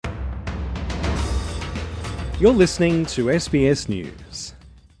You're listening to SBS News.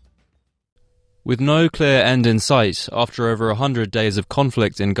 With no clear end in sight after over 100 days of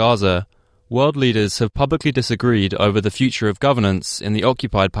conflict in Gaza, world leaders have publicly disagreed over the future of governance in the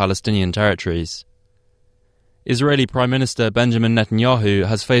occupied Palestinian territories. Israeli Prime Minister Benjamin Netanyahu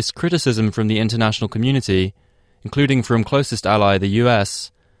has faced criticism from the international community, including from closest ally the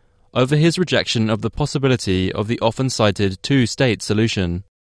US, over his rejection of the possibility of the often-cited two-state solution.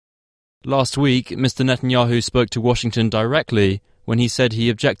 Last week, Mr. Netanyahu spoke to Washington directly when he said he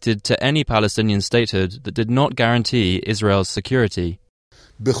objected to any Palestinian statehood that did not guarantee Israel's security.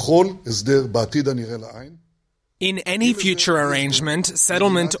 In any future arrangement,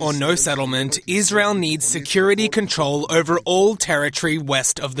 settlement or no settlement, Israel needs security control over all territory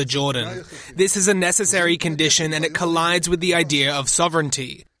west of the Jordan. This is a necessary condition and it collides with the idea of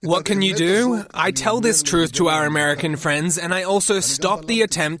sovereignty. What can you do? I tell this truth to our American friends, and I also stop the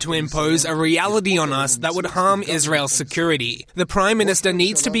attempt to impose a reality on us that would harm Israel's security. The Prime Minister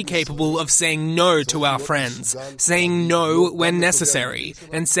needs to be capable of saying no to our friends, saying no when necessary,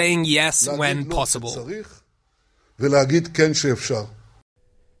 and saying yes when possible. The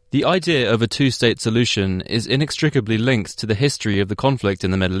idea of a two-state solution is inextricably linked to the history of the conflict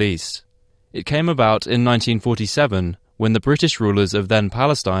in the Middle East. It came about in 1947, when the British rulers of then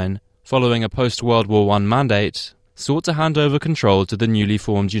Palestine, following a post-World War I mandate, sought to hand over control to the newly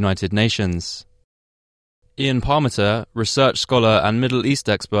formed United Nations. Ian Parmiter, research scholar and Middle East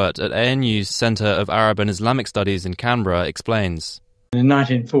expert at ANU's Centre of Arab and Islamic Studies in Canberra, explains. In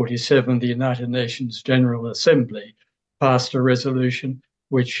 1947, the United Nations General Assembly passed a resolution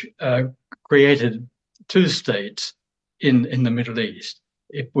which created two states in the Middle East.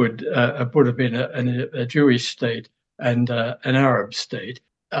 It would have been a Jewish state and an Arab state.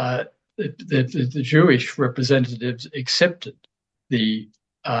 The Jewish representatives accepted the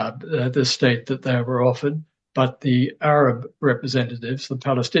state that they were offered, but the Arab representatives, the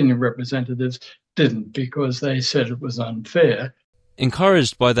Palestinian representatives, didn't, because they said it was unfair.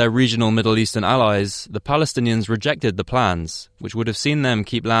 Encouraged by their regional Middle Eastern allies, the Palestinians rejected the plans, which would have seen them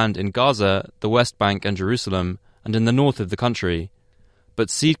keep land in Gaza, the West Bank and Jerusalem, and in the north of the country, but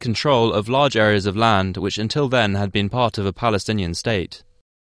cede control of large areas of land which until then had been part of a Palestinian state.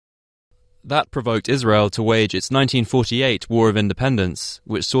 That provoked Israel to wage its 1948 War of Independence,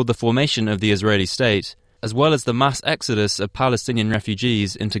 which saw the formation of the Israeli state, as well as the mass exodus of Palestinian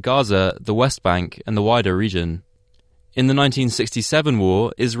refugees into Gaza, the West Bank, and the wider region. In the 1967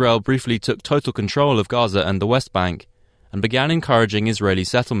 war, Israel briefly took total control of Gaza and the West Bank, and began encouraging Israeli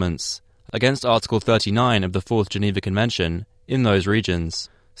settlements, against Article 39 of the Fourth Geneva Convention, in those regions.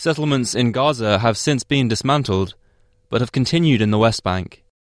 Settlements in Gaza have since been dismantled, but have continued in the West Bank.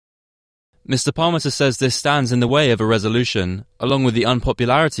 Mr. Parmiter says this stands in the way of a resolution, along with the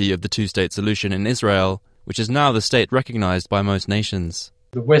unpopularity of the two-state solution in Israel, which is now the state recognized by most nations.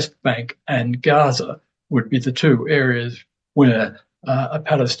 The West Bank and Gaza would be the two areas where a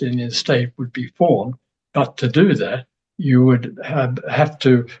Palestinian state would be formed, but to do that, you would have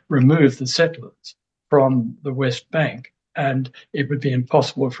to remove the settlers from the West Bank, and it would be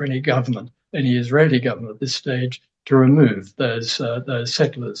impossible for any government, any Israeli government at this stage, to remove those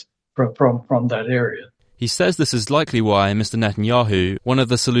settlers from that area. He says this is likely why Mr. Netanyahu, one of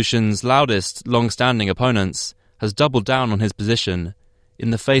the solution's loudest, long-standing opponents, has doubled down on his position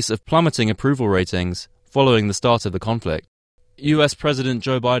in the face of plummeting approval ratings following the start of the conflict. US President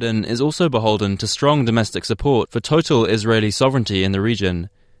Joe Biden is also beholden to strong domestic support for total Israeli sovereignty in the region,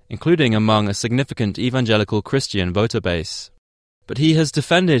 including among a significant evangelical Christian voter base. But he has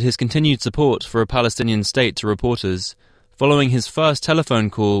defended his continued support for a Palestinian state to reporters, following his first telephone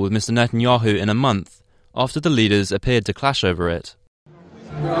call with Mr. Netanyahu in a month, after the leaders appeared to clash over it.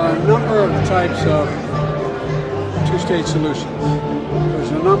 There are a number of types of two-state solutions.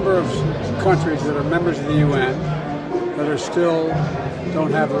 There's a number of countries that are members of the UN that are still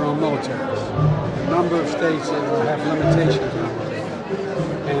don't have their own militaries. A number of states that have limitations on it.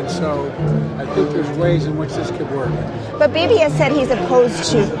 And so I think there's ways in which this could work. But Bibi has said he's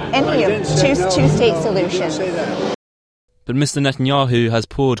opposed to any of two-state solutions. But Mr. Netanyahu has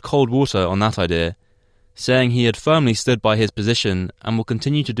poured cold water on that idea, saying he had firmly stood by his position and will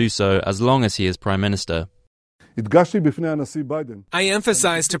continue to do so as long as he is Prime Minister. I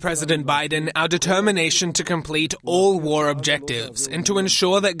emphasized to President Biden our determination to complete all war objectives and to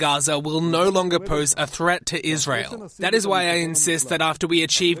ensure that Gaza will no longer pose a threat to Israel. That is why I insist that after we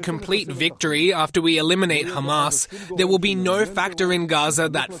achieve complete victory, after we eliminate Hamas, there will be no factor in Gaza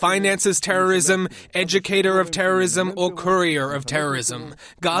that finances terrorism, educator of terrorism, or courier of terrorism.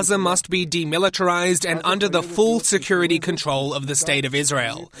 Gaza must be demilitarized and under the full security control of the State of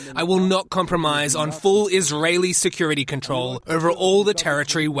Israel. I will not compromise on full Israeli security control over all the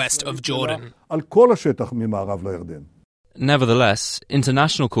territory west of Jordan. Nevertheless,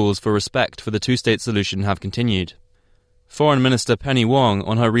 international calls for respect for the two-state solution have continued. Foreign Minister Penny Wong,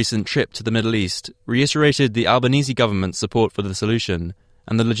 on her recent trip to the Middle East, reiterated the Albanese government's support for the solution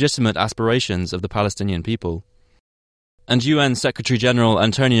and the legitimate aspirations of the Palestinian people. And UN Secretary-General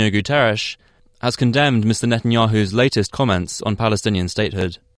Antonio Guterres has condemned Mr. Netanyahu's latest comments on Palestinian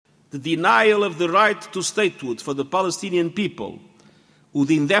statehood. The denial of the right to statehood for the Palestinian people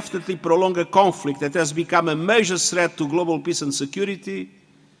would indefinitely prolong a conflict that has become a major threat to global peace and security,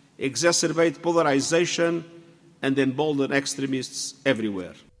 exacerbate polarization, and embolden extremists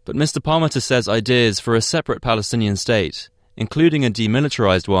everywhere. But Mr. Parmenter says ideas for a separate Palestinian state, including a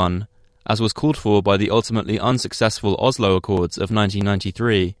demilitarized one, as was called for by the ultimately unsuccessful Oslo Accords of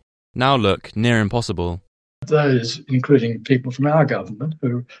 1993, now look near impossible. Those, including people from our government,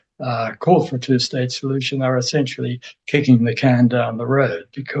 who call for a two-state solution, are essentially kicking the can down the road,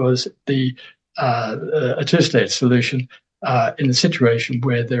 because a two-state solution in a situation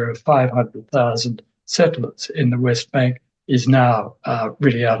where there are 500,000 settlers in the West Bank is now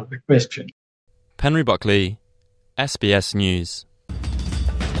really out of the question. Penry Buckley, SBS News.